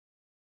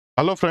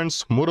Hello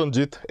friends मु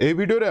रंजीत ए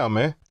video रे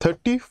आमे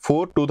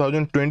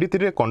 34/2023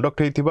 रे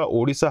कंडक्ट हेतिबा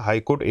ओडिशा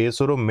हाईकोर्ट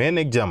एएसओ रो मेन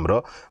एग्जाम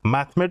रो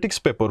मैथमेटिक्स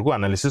पेपर को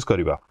एनालिसिस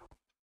करबा।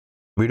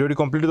 वीडियो डी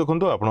कंप्लीट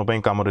देखंतु आपन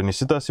पई काम रे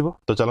निश्चित आसीबो।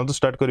 तो चलंतु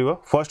स्टार्ट करबा।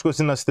 First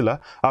question आस्तिला,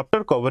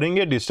 after covering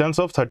A distance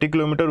of 30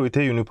 kilometre with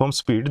a uniform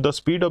speed the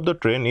speed of the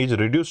train is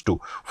reduced to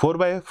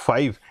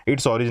 4/5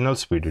 its original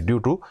speed due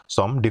to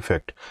some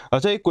defect.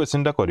 अच्छा ए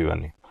question टा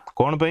करबानी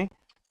कोन पई,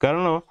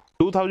 कारण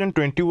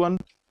 2021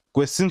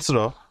 क्वेश्चंस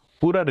रो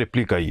पूरा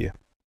रेप्लिका ये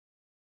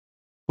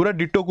पूरा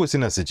ditto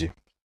question आसी।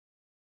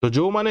 तो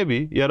जो माने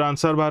भी यार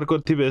आंसर बाहर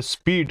करथिबे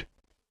स्पीड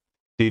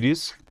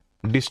 30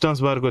 डिस्टेंस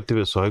बाहर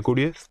करथिबे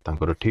 120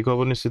 तांकर ठीक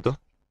हो निश्चित,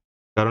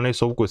 कारण ये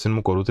सब क्वेश्चन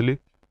मु करूथली।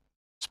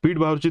 स्पीड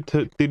बाहर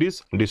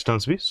 30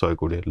 डिस्टेंस भी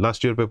 120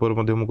 लास्ट ईयर पेपर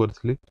मध्ये मु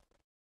करथली।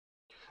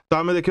 तो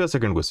आमे देखिबा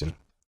second question.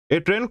 A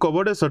train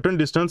covered a certain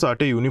distance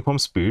eight a uniform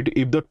speed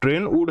if the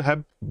train would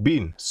have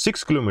been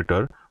 6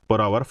 kilometre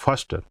per hour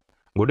faster.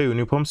 गोटे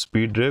यूनिफॉर्म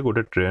स्पीड रे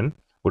गोटे ट्रेन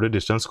गोटे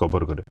डिस्टेंस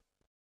कवर करे,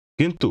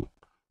 किंतु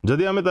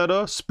जदि आमे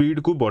तार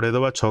स्पीड को बढ़े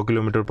दबा 6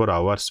 किलोमीटर पर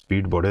आवर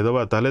स्पीड बढ़े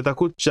दबा ताले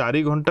ताकू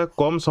 4 घंटा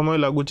कम समय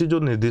लागुची जो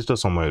निर्दिष्ट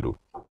समय रु।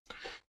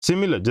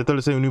 सिमिलर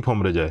जेतले से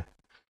यूनिफॉर्म रे जाए,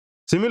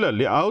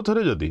 सिमिलरली आउ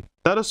थरे जदि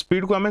तार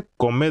स्पीड को आमे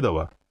कमे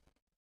दबा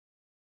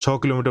 6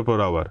 किलोमीटर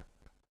पर आवर,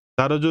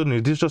 तार जो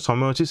निर्दिष्ट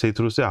समय अछि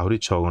सेथरु से आहुरी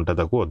 6 घंटा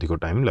ताकू अधिक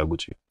टाइम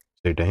लागुची।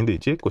 सेटा ही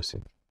देछि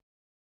क्वेश्चन।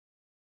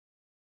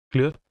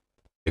 क्लियर?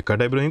 एका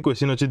टाइप रो ही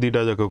क्वेश्चन अछि,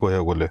 दीटा जाक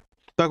कहया बोले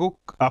ताकू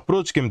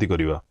अप्रोच केमति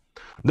करिवा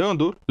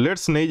देखंतु।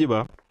 लेट्स नै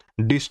जिबा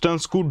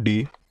डिस्टेंस को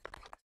d,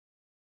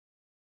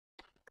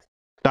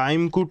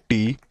 टाइम को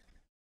t,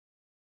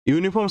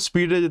 यूनिफॉर्म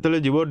स्पीड रे जतले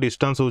जीवो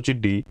डिस्टेंस होची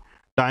d,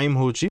 टाइम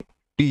होची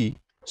t,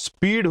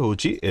 स्पीड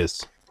होची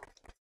s।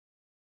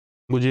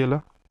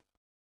 बुझियला?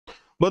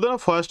 बदला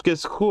फर्स्ट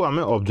केस को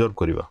आमे ऑब्जर्व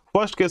करिवा।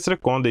 फर्स्ट केस रे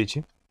कोन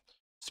देछि,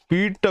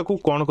 स्पीड टाकू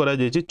कोन करा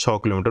जायछि 6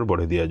 किलोमीटर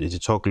बढ़े दिया जायछि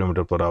 6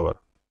 किलोमीटर पर आवर।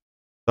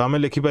 तो आमे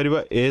लिखि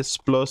परिबा s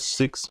 +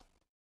 6,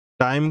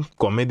 टाइम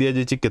कमे दिया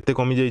जायछि केते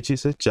कमी जायछि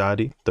से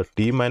 4, तो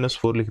t -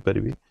 4 लिखि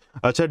परिबी।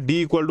 अच्छा d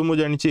इक्वल टू मु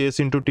जानिछि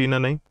s * t ना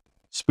नहीं,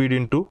 स्पीड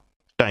इंटू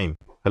टाइम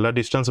हला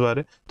डिस्टेंस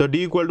बारे, तो d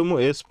इक्वल टू मु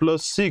s +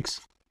 6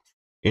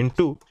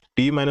 इंटू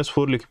t -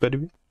 4 लिखि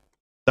परिबी।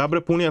 तापर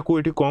पुणी आकु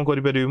एठी कोन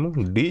करि परिबी मु,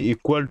 d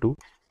equal to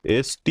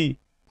st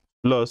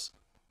plus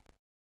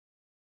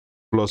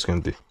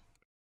केंती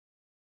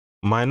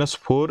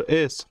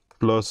 -4s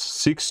 +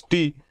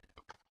 6t -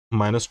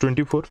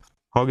 24।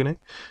 हाँ कि नहीं?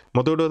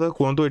 मत गोटे कथा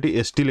कहतु, ये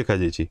एस टी लिखा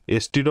जाइए,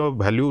 एस टी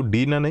वैल्यू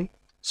डी ना नहीं,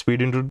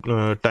 स्पीड इंटू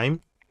टाइम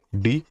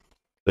डी।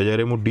 तो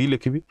जगह मुझे डी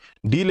लिखी,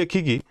 डी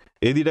लिखिकी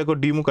ए दीटा को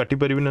डी मु काटी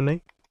पारि ना नहीं,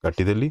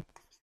 काटिदेली।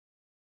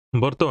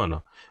 बर्तमान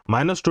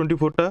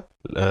 -24 टा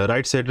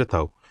राइट साइड रे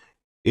थाउ,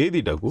 ए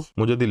दीटा को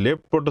मुझे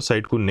लेफ्ट पट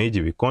साइड को नहीं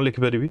जीवी, कौन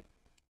लिखिपारि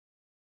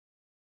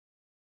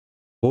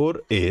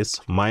 4s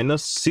 -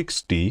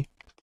 6t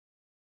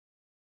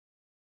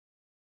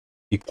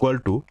इक्वल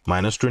टू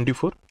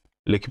 -24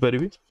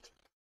 लिखिपारि।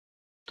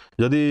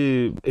 जदि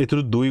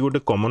एथुरु 2 गोटे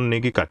कॉमन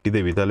नहीं कि काटी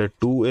देबी ताले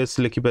 2s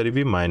लिखि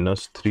परिबी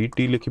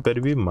 -3t लिखि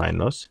परिबी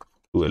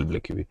 -12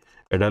 लिखिबी।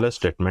 एटा हला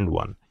स्टेटमेंट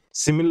 1।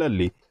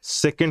 सिमिलरली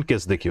सेकंड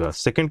केस देखिबा।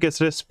 सेकंड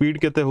केस रे स्पीड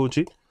केते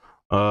होची,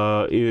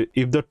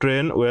 if the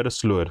train where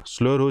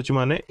slower होची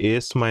माने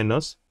s -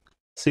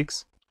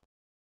 6,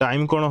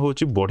 टाइम कोन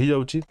होची बढ़ी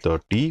जाउची तो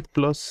t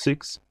 +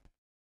 6।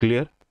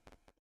 क्लियर?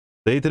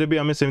 सेइथरे भी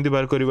हमें सेमति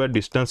बार करबा,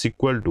 distance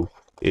equal to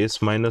s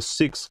 -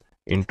 6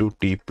 into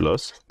t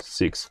 +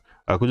 6।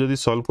 आकु जदि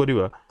सॉल्व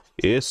करिवा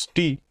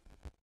st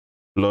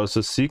 +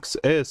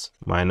 6s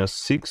 -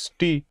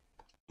 6t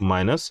 -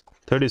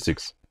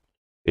 36,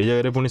 ए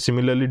जगह रे पुनी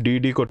सिमिलरली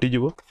dd कटि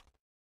जीवो।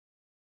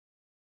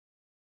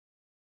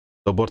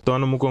 तो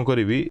वर्तमान मु कोन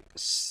करिवि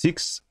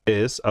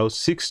 6s आउ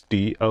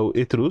 6t आउ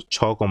एथरु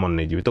 6 कॉमन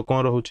नै जीवि, तो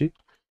कोन रहउची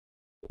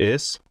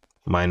s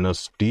 -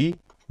 t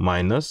 -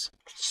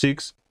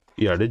 6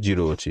 याडे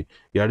 0 अछि,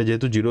 याडे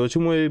जेतु 0 अछि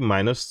मु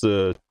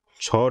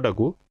 -6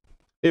 टाकू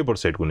ए पर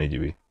साइड को नै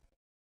जीवि।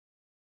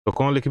 तो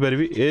कौन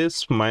लिखिपारि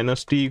s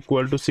 - t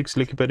equal to 6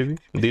 लिखिपारि।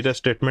 दीटा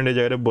statement A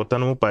जगह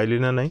बर्तमान मु पाइली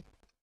ना नहीं,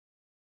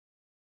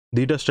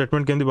 दीटा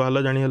स्टेटमेंट केमती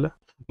बाहला जानी हला।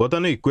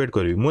 बर्तमान इक्वेट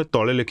करी मु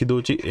तळे लिखि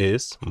दोची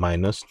s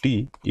 -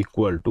 t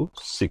इक्वल टू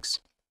 6।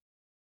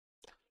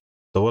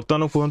 तो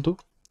बर्तमान कहतु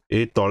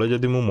ए तळे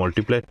जदि मु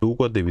मल्टीप्लाई 2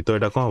 कर देबी तो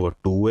एटा कोन हो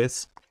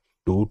 2s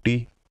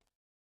 2t,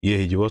 ये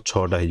hi जिवो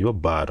 6 टा hi जिवो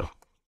 12।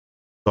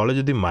 तळे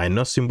जदि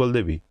माइनस सिंबल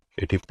देबी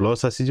एठी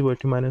प्लस आसी जिवो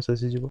एठी माइनस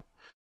आसी जिवो,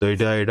 तो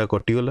एटा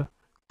कटि गला।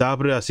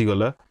 तापरे आसी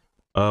गला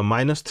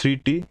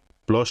 -3t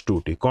 +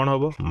 2t कौन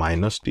हम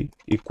 -t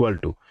इक्वल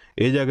टू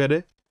ए जगह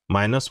रे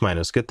माइनस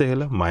माइनस केते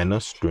हेला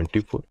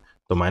 -24,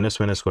 तो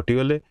माइनस माइनस कटि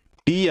गले,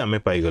 t आमे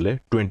पाई गले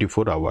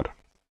 24 आवर,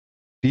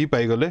 t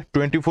पाई गले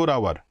 24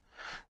 आवर।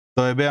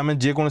 तो एबे आमे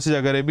जे कोनसी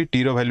जगह रे भी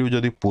t रो वैल्यू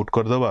जदि पुट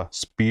कर दबा,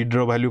 स्पीड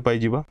रो वैल्यू पाई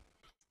जिबा।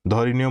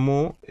 धरिनियो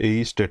मु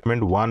एई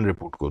स्टेटमेंट 1 रे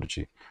पुट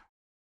करूची,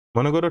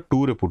 मन कर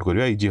 2 रे पुट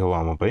करिया इजी हो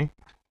आम पई।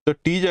 तो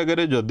t जगह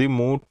रे जदि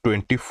मु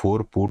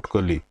 24 पुट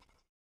कली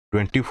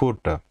 24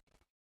 टा,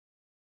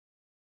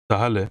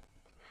 ताहले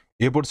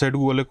एपट साइड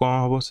को गले कौन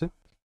हम से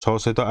 6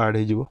 सहित आड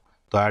हो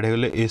तो आड हो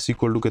एस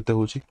इक्वल टू केते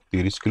होची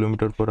 30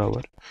 किलोमीटर पर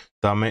आवर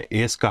तो आम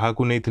एस क्या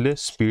नहीं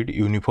स्पीड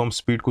यूनिफॉर्म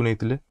स्पीड को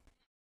नहीं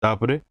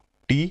तापर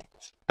टी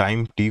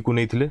टाइम टी को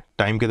नहीं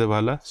टाइम केते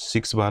बाहला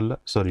 6 बाहला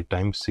सॉरी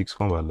टाइम 6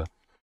 कौन बाहला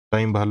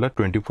टाइम बाहला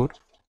 24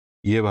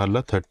 ये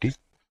बाहला 30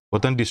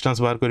 बर्तमान डिस्टेंस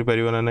बाहर कर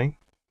पारिबो ना नहीं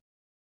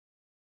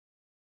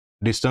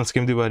डिस्टेंस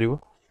केमती बाहर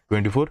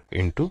 24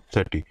 इंटू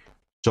 30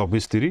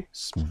 24 3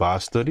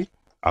 72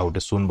 आ गोटे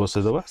शून्य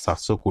बसईदेवा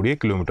 720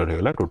 किलोमीटर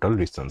होगा टोटाल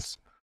डिस्टेंस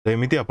तो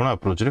एमती आप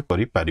अप्रोच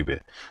करें।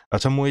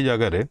 अच्छा मुझे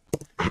जगार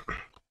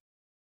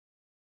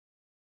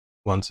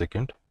 1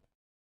 सेकेंड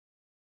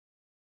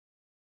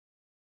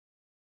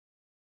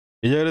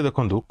ये जगह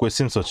देखो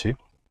क्वेश्चंस अच्छी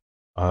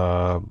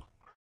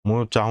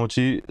मु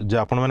चाहूँगी जे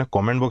आपण मैंने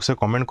कमेंट बॉक्स में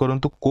कमेंट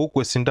करंतु को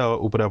क्वेश्चन टा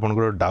ऊपर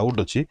आपनकर डाउट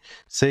अच्छी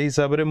से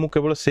हिसाब रे मु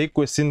केवल से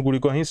क्वेश्चन गुडी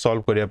को ही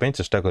सॉल्व करिया पई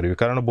चेष्टा करिवि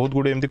कारण बहुत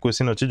गुडे एमती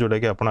क्वेश्चन अच्छी जोटा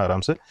कि आपण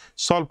आराम से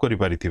सॉल्व करि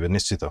पारिथिबे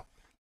निश्चित।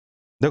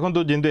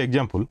 देखो जेंतु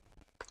एग्जांपल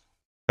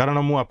कारण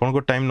मु आपनको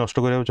टाइम नष्ट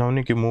करिया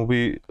चाहूनी कि मु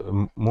भी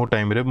मो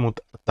टाइम रे मु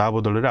ता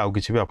बदल रे आउ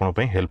किछि भी आपण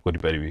पई हेल्प करि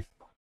पारिबि।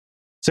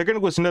 सेकंड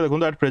क्वेश्चन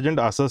देखो at present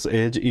Asha's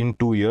as in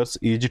 2 years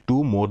is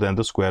 2 more than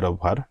the square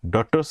of her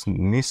daughter's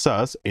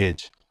निशा's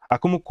as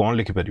आको मु कौन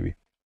लिखि परिबि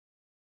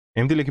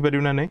एमती लिखि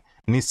परिबि ना नहीं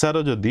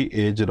निशार जदि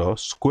एज रो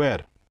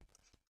स्क्वायर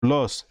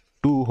प्लस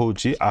 2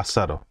 होची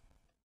आशार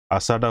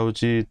आशाटा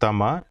होची ता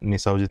मा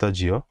निशा होची ता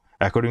जियो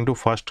अकॉर्डिंग टू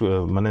फर्स्ट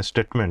माने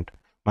स्टेटमेंट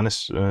माने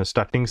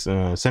स्टार्टिंग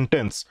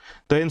सेंटेंस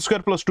तो n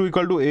square plus 2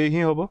 equal to a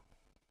ही होबो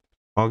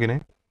हो कि नहीं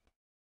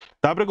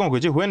तापर कोन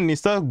कहै छै when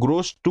Nisha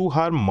gross to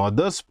her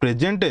mother's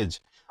present as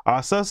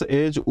Asha's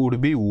as would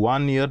be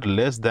 1 year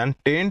less than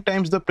 10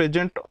 times the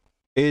present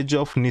age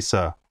of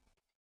निशा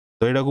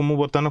तो एटा को मु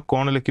बर्तमान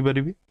कौन लिखि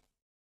परिबि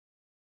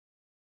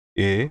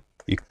a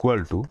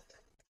इक्वल टू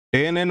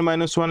 10n -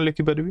 1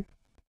 लिखि परिबि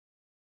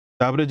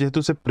तापर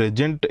जेहेतु से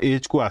प्रेजेंट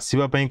एज को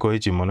आसीबा पई कहि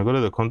छि मन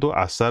कर देखंतु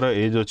आशार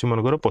एज अछि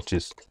मन कर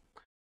 25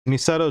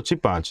 निशार अछि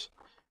 5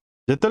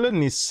 जेतले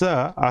निशा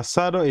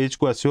आशार एज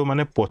को आसीबो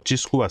माने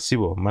 25 को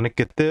आसीबो माने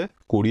केते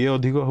 20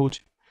 अधिक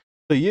होछि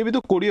तो ये भी तो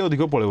 20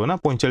 अधिक पळेबो ना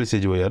 45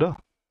 हेजिबो यार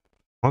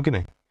हो कि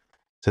नहीं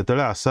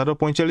सेतले आशार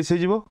 45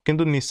 हेजिबो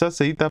किंतु निशा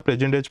सही ता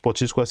प्रेजेंट एज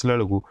 25 को आसिला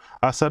लकु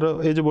आशार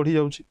एज बढ़ी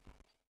जाउछि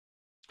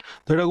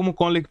तो एटा को मु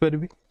कोन लिख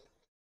परबी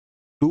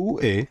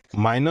 2a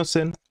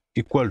 - n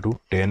equal to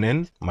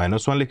 10n -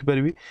 1 लिख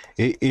परबी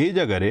ए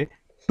जगह रे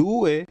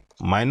 2a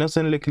 -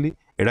 n लिखली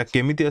एटा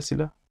केमिति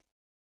आसिला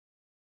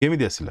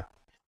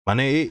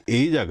माने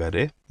ए जगह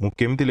रे मु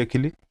केमिति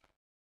लिखिली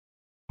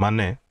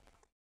माने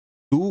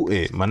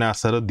 2a माने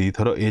आशार दी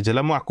थर एज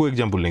हला मु आको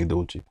एग्जांपल लिख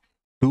दउची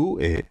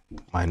 2a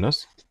 -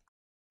 20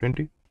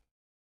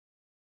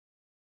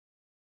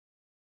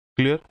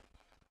 क्लियर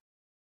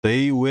तो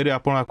यही वे रे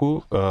आपण आकु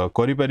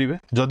करि परिबे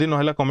जदी न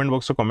हला कमेंट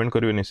बॉक्स कमेंट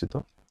करिवे निश्चित। आ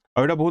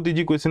एटा बहुत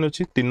इजी क्वेश्चन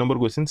अछि 3 number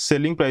question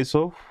selling price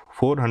of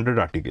 400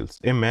 articles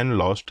a man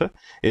lost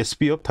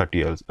SP of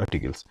 30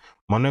 articles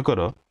माने कर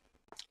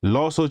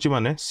लॉस होची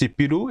माने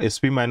सीपी रु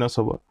एसपी माइनस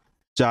हो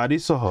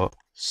 400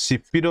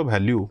 CP row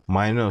value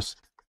minus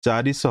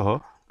 400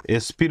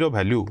 SP row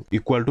value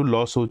equal to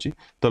loss होची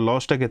तो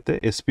लॉस टा केते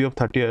एसपी ऑफ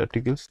 30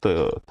 आर्टिकल्स तो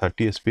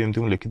 30 एसपी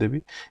एमती लिखि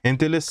देबी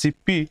एंतेले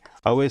सीपी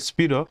आ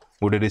एसपी रो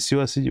गोटे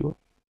रेशियो आसी जिवो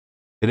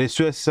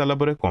रेशियो आसी साला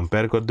परे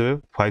कंपेयर कर देबे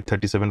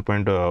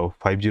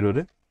 537.50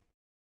 रे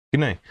कि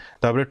नहीं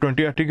तापर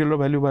 20 आर्टिकल रो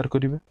वैल्यू बाहर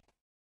करिवे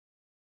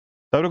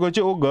तापर कहै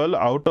छै ओ girl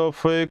out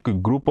of A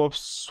group of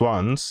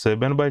swans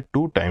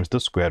 7/2 times the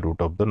square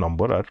root of the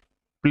number are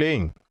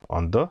playing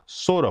on the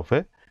shore of a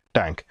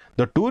tank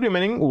the two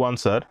remaining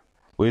ones are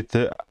with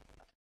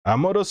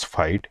amorous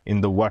fight in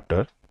the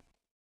water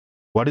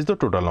what is the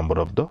total number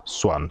of the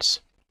swans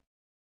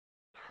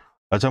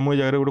अच्छा मु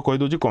जगह गोटे कहि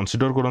दोची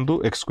consider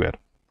करंतु x square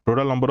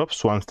total number of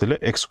swans थिले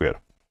x square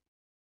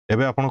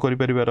एबे आपण करि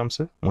परिबे आराम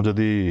से मु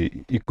जदी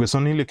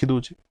इक्वेशन ही लिखि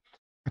दोची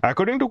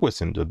अकॉर्डिंग टू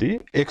क्वेश्चन जदी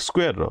x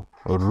square rho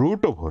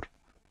root over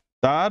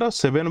तार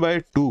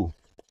 7/2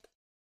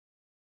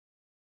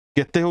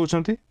 केते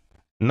होचंती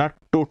ना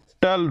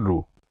टोटल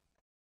रू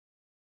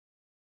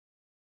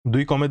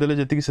दुई कमे देले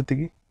जति कि सेति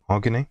कि हां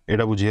कि नहीं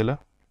एटा बुझी हला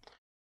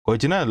कहै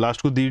छी ना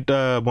लास्ट को दीटा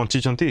बंची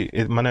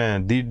छंती माने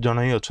दी जण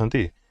ही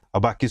अछंती आ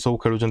बाकी सब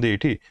खेलुचंती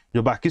एठी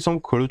जो बाकी सब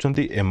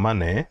खेलुचंती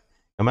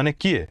एमाने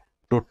किए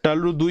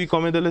टोटल रु दुई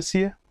कमे देले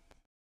सीए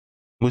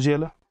बुझी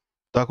हला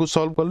ताकू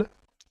सॉल्व करले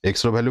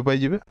x रो वैल्यू पाई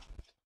जिवे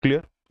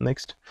क्लियर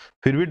नेक्स्ट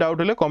फिर भी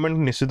डाउट हले कमेंट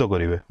निश्चित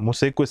करिवे मु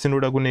से क्वेश्चन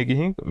उडा को ने कि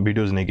ही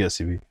वीडियोस ने कि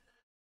आसीबी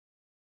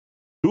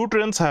to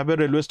trains have a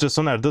railway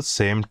station at the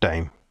same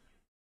time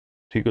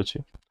ठीक अछि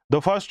the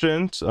first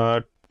train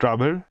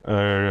travel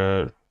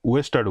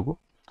waste आड़ को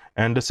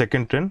and the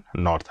second train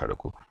north आड़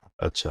को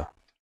अच्छा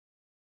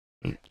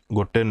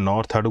गोटे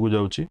नॉर्थ आड़ को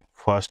जाउची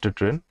फर्स्ट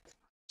ट्रेन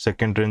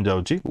सेकंड ट्रेन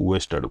जाउची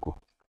वेस्ट आड़ को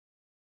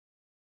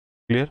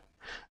clear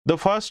the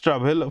first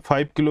travel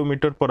 5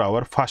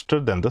 km/h faster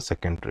than the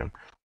second train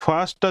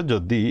first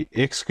जदि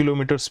x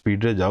किलोमीटर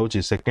स्पीड रे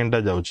जाउची सेकंड टा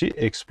जाउची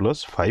x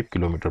 + 5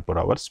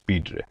 km/h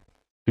स्पीड रे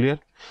क्लियर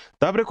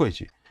तापरे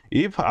कहिची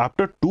if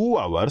after 2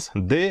 hours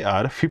they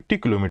are 50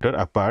 kilometre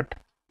apart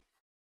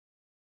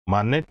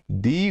माने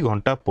 2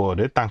 घंटा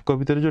पर तांको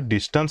भीतर जो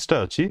डिस्टेंस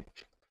टा अछि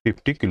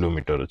 50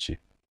 किलोमीटर अछि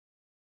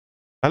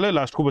हले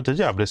लास्ट को पछा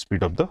average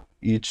speed of the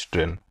each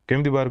train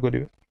केमती बाहर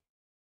करिवे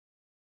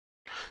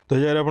तो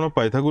यार आपण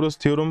पाइथागोरस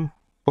थ्योरम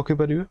पके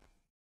परिवे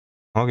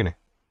हां कि नै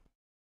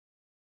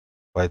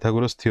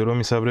पाइथागोरस थ्योरम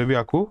हिसाब रे भी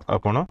आकू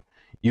आपण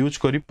यूज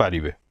करि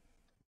पारिवे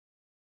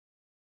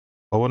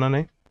हो ना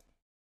नै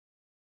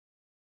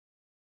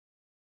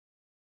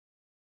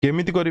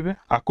केमिति करिवे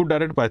आकू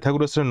डायरेक्ट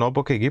पाइथागोरस रे न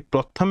पकेगी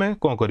प्रथमे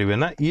कोन करिवे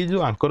ना ये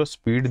जो आंकर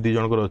स्पीड दी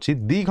जनकर अछि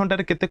 2 घंटा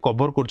रे केते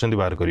कवर करछंती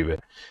बाहर करिवे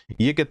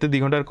ये केते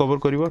 2 घंटा रे कवर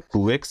करिवो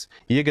 2x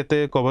ये केते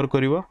कवर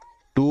करिवो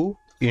 2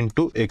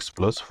 * x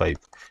 + 5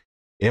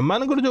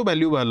 एमानकर जो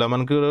वैल्यू बाहला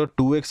मानकर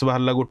 2x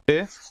बाहला गोटे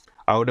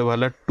आ गोटे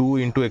बाहला 2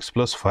 * x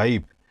 +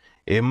 5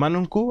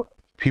 एमानकू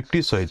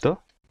 50 सहित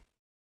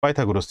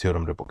पाइथागोरस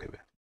थ्योरम रे पकेबे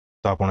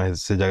तो आपण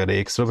से जगह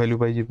रे x रो वैल्यू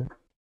पाई जिवे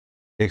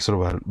x रो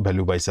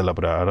वैल्यू पाई सला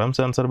पर आराम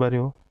से आंसर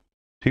बारियो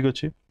ठीक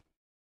अछि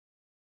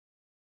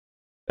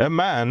A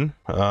man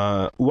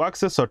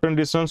walks a certain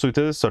distance with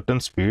a certain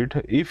speed.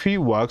 If he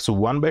walks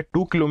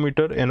 1/2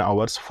 kilometer an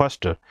hour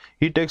faster,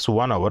 he takes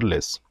 1 hour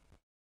less.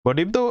 But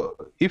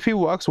if he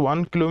walks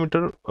 1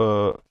 kilometer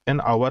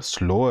an hour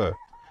slower,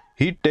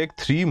 he take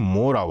 3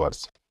 more hours.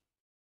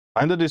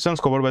 Find the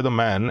distance covered by the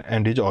man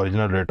and his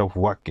original rate of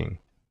walking.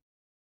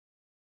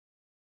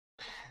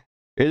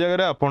 ए जगह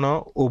रे आपण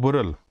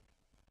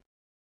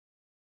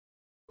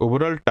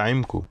overall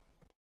time को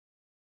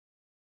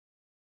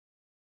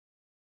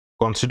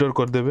consider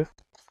कर देबे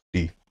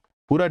T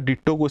पूरा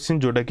ditto question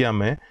जोटा कि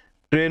आमे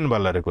ट्रेन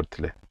वाला रे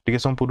करथिले ठीक है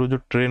संपूर्ण जो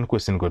ट्रेन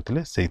क्वेश्चन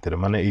करथिले सेही तरह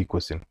माने ई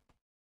क्वेश्चन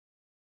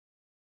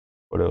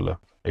पड़े वाला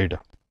एटा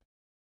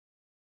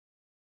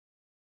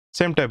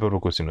सेम टाइप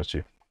ऑफ क्वेश्चन अछि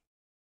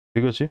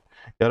ठीक अछि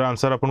यार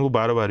आंसर आपन को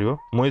 12 बारियो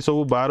मोई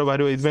सब 12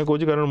 बारियो इदमे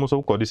कहूची कारण मो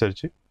सब करि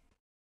सारछि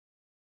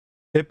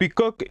ए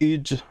पिकॉक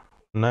इज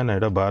ना ना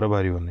एटा 12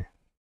 बारियो नै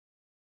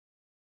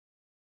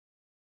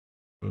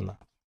ना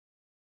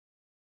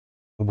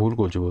भूल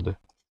कहूची बोधे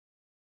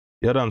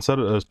यार आंसर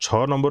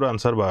 6 नंबर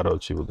आंसर 12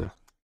 अछि बोधे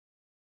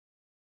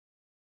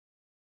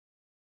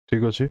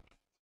ठीक अछि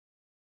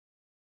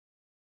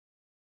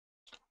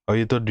और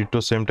ये तो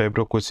डिटो सेम टाइप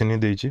रो क्वेश्चन ही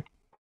देछि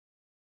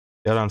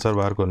यार आंसर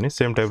बाहर करनी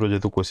सेम टाइप रो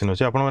जेतु क्वेश्चन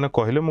अछि आपण माने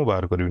कहले मु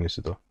बाहर करबी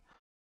निश्चित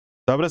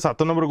ताबरे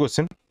 7 number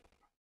question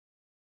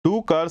two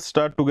cars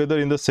start together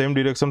in the same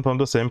direction from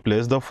the same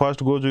place the first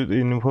goes with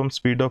uniform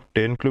speed of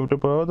 10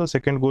 km/h the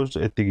second goes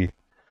etiki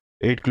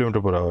 8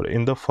 km/h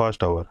in the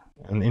first hour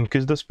and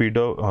increase the speed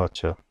of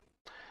acha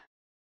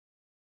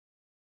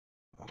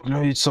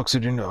each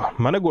succeeding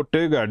माने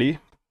गोटे गाड़ी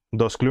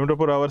 10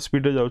 km/h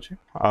speed रे जाउची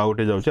आ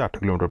गोटे जाउची 8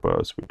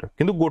 km/h speed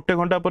किंतु गोटे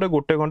घंटा पर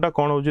गोटे घंटा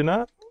कोन होची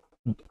ना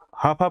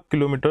हाफ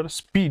किलोमीटर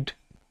स्पीड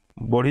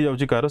बढ़ी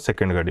जाउची कार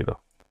सेकंड गाड़ी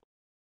रो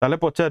ताले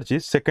पचारची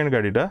सेकंड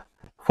गाड़ीटा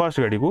फर्स्ट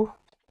गाड़ी को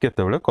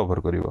केते बेले कवर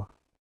करिवो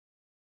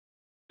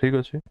ठीक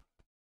अछि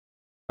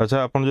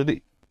अच्छा आपण जदी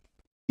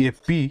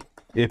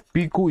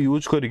एपी को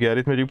यूज करके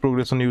अरिथमेटिक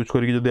प्रोग्रेशन यूज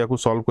करके जदी आकु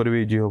सॉल्व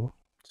करबे इजी होबो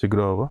शीघ्र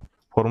होबो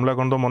फार्मूला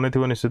कोन तो मने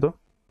थिबो निश्चित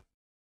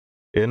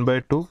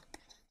n/2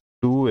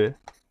 2a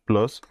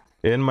plus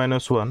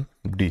n-1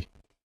 d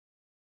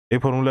ए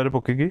फार्मूला रे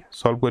पके की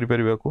सॉल्व करि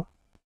परिबा को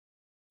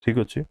ठीक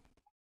अछि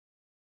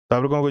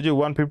तापर कोन कहै छी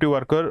 150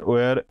 worker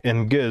were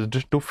engaged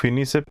to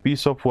finish a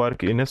piece of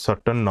work in a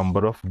certain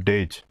number of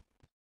days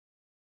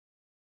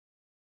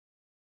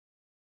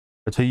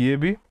अच्छा ये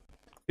भी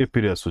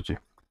एपी रे आसुची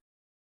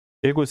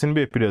ए क्वेश्चन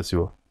भी एपी रे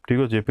आसीबो ठीक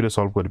अछि एपी रे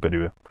सॉल्व करि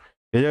परिबे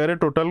ए जगह रे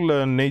टोटल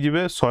नै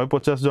जिवे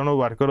 150 जन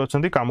वर्कर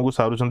अछंती काम को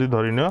सारुचंती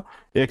धरिनियो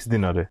x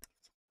दिन रे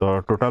तो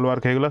टोटल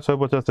वर्क हे गेला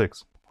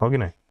 150x हो कि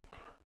नै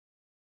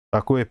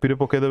ताको एपी रे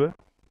पके देबे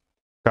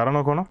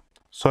कारण कोन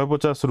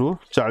 150 रु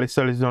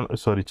 40 जन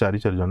सॉरी 4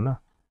 जन ना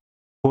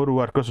 4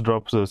 workers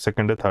drop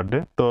second day third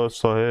day तो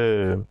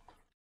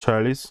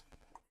 146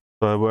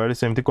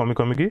 142 एमती कमी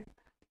कमी की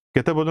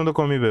केते पर्यंत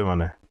कमीबे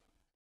माने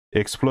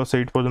x +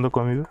 8 पर्यंत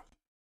कमीबे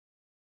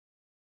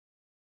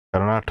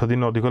कारण 8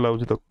 दिन अधिक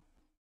लागुची तो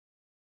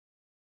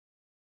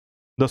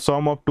the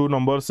sum of two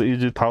numbers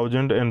is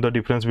 1000 and the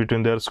difference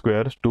between their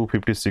squares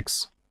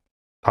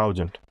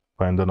 256,000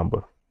 find the number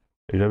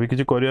एटा भी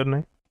किछि करियर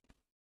नै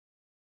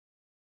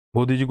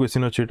बहुत इजी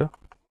क्वेश्चन अछि एटा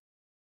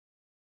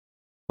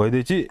कहि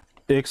देछि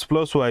x +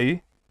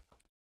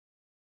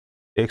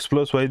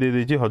 y दे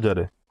देछि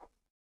 1000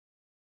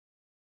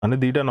 माने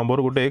दीटा नंबर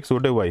गोटे x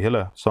गोटे y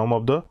हैला सम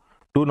of the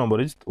two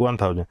number is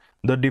 1000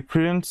 the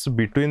difference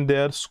between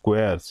their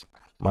squares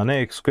माने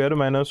x²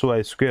 -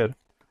 y²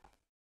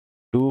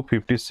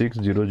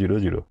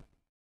 256,000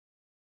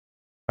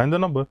 find the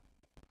number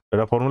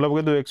Etah formula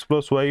पके दो x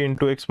 + y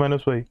 * x -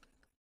 y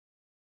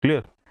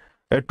clear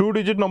a two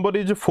digit number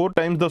is 4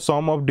 times the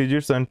sum of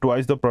digits and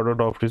twice the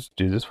product of its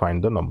digits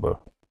find the number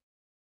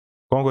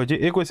कोन कहै छी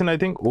ए question I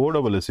think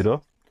OSS row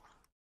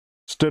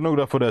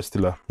stenographer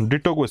आस्तिला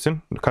ditto question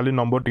खाली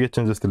number टिके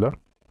changes थिला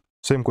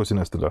same question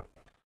आस्तिला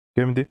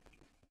केमती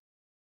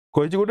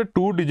कहै छी गोटे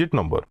 2 digit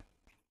number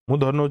मु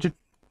धरन होची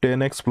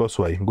 10x plus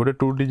y गोटे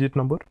 2 digit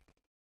नंबर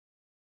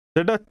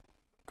सेटा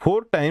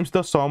 4 times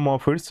the sum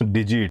of its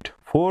digit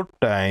 4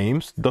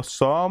 times the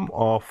sum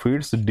of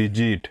its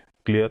digit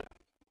clear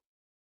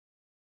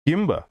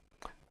किंबा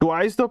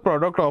twice the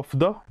product of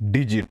the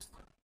digits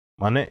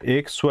माने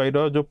एक्स वाई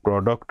रो जो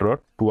प्रोडक्ट रो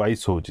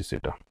ट्वाइस होची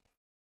सेटा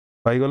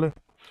पाई गले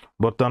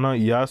बर्तमान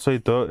या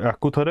सहित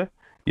याकू थरे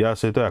या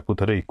सहित याकू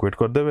थरे इक्वेट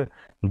कर देबे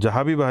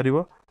जहां भी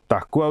बाहरिबो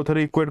ताकू आउ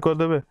थरे इक्वेट कर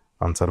देबे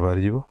आंसर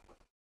बाहरी जीवो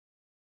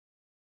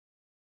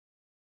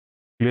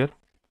clear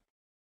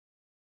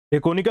A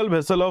conical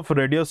vessel of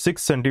radius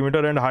 6 cm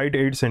and height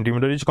 8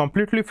 cm is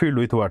completely filled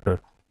with water.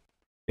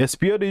 A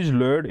spear is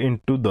lowered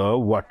into the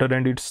water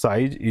and its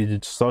size is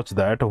such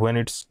that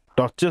when it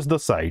touches the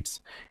sides,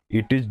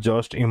 it is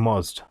just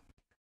immersed.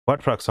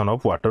 What fraction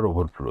of water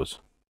overflows?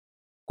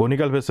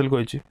 Conical vessel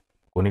कही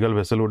conical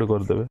vessel गोटे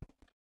कर देबे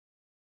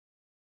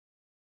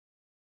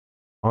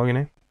हाँ कि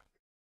नहीं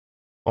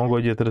कौन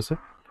कही एथरे से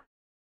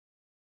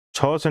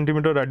 6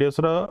 cm रेडियस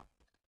रा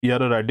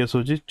यार रेडियस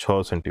होची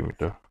 6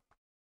 cm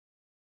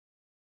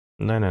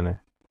नहीं नहीं नहीं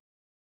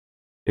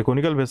A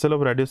conical vessel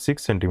of radius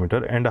 6 cm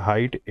and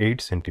height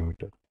 8 cm.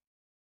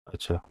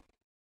 अच्छा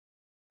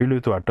filled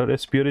with water, a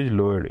spear is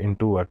lowered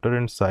into water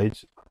and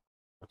size.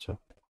 अच्छा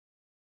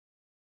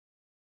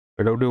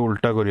एटा गोटे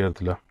उल्टा करियार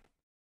थिला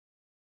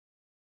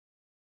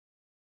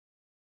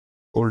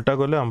उल्टा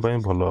कले हम पई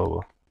भलो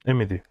हबो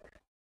एमिति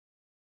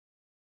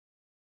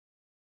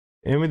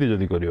एमिति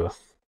जदी करिवा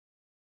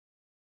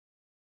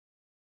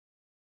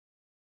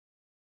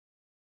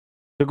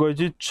से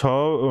कही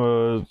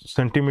 6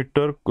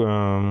 सेंटीमीटर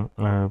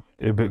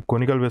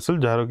कोनिकल वेसल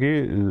जार कि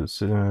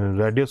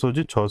रेडियस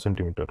होची 6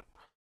 सेंटीमीटर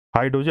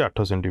हाइट होची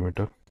 8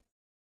 centimetre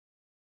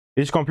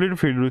is complete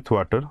filled with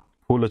water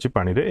full अच्छी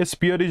पानी रे ए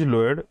sphere is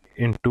लोयर्ड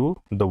into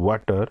the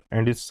water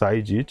and is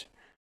size is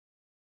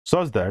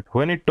such that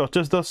when it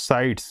touches the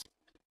sides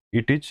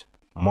it is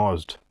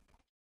merged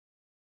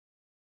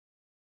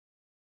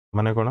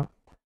माने कोन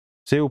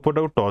से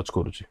ऊपरटा touch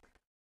करूची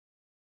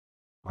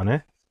माने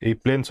ए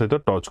प्लेन सहित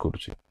टच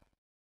करूची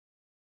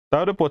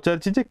तारे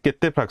पचारची जे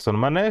केते फ्रैक्शन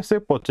माने से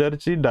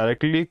पचारची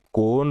डायरेक्टली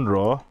कोन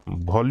रो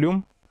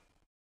वॉल्यूम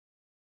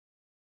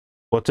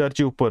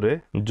पचारची ऊपर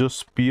जो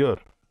स्पीयर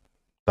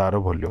तार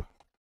वॉल्यूम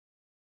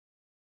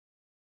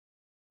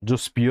जो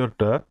स्पीयर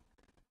टा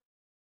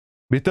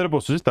भीतर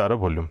पसुची तार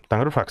वॉल्यूम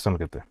तांगर फ्रैक्शन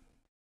केते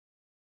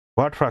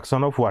what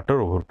fraction of water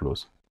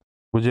overflows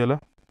बुझियला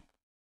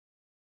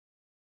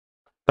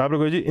तापर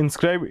कहि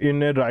inscribed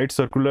in a right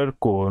circular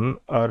cone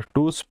are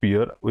two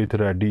sphere with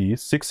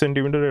radius 6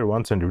 cm and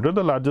 1 cm.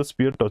 The largest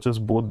sphere touches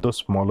both the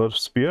smaller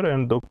sphere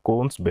and the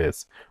cone's base.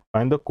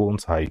 Find the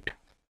cone's height.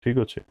 ठीक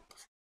अछि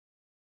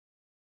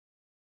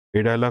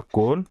एडा हला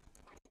कोन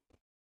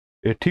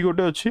एठी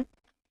गोटे अछि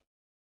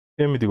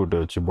एमिति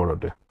गोटे अछि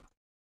बडटे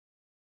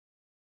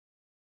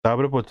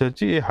तापर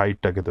पछाछि ए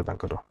हाइट टा केते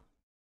ताकर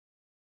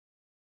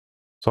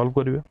सॉल्व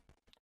करिवे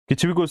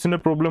किछि भी क्वेश्चन रे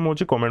प्रॉब्लम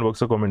होछि कमेंट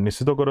बॉक्स रे कमेंट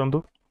निश्चित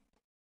करंतु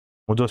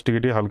मु जस्ट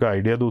टिके हल्का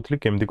आइडिया दूथली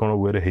केमती कोन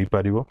वे रे हेई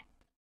पारिबो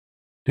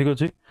ठीक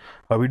अछि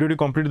आ वीडियो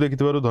कंप्लीट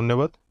देखिथिबारु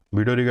धन्यवाद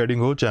वीडियो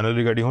रिगार्डिंग हो चैनल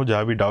रिगार्डिंग हो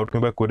जहाँ भी डाउट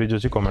किबा क्वेरीज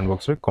अछि कमेंट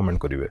बॉक्स रे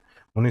कमेंट करिवे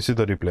मु निश्चित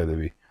रिप्लाई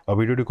देबी आ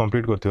वीडियो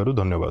कंप्लीट करथिबारु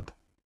धन्यवाद।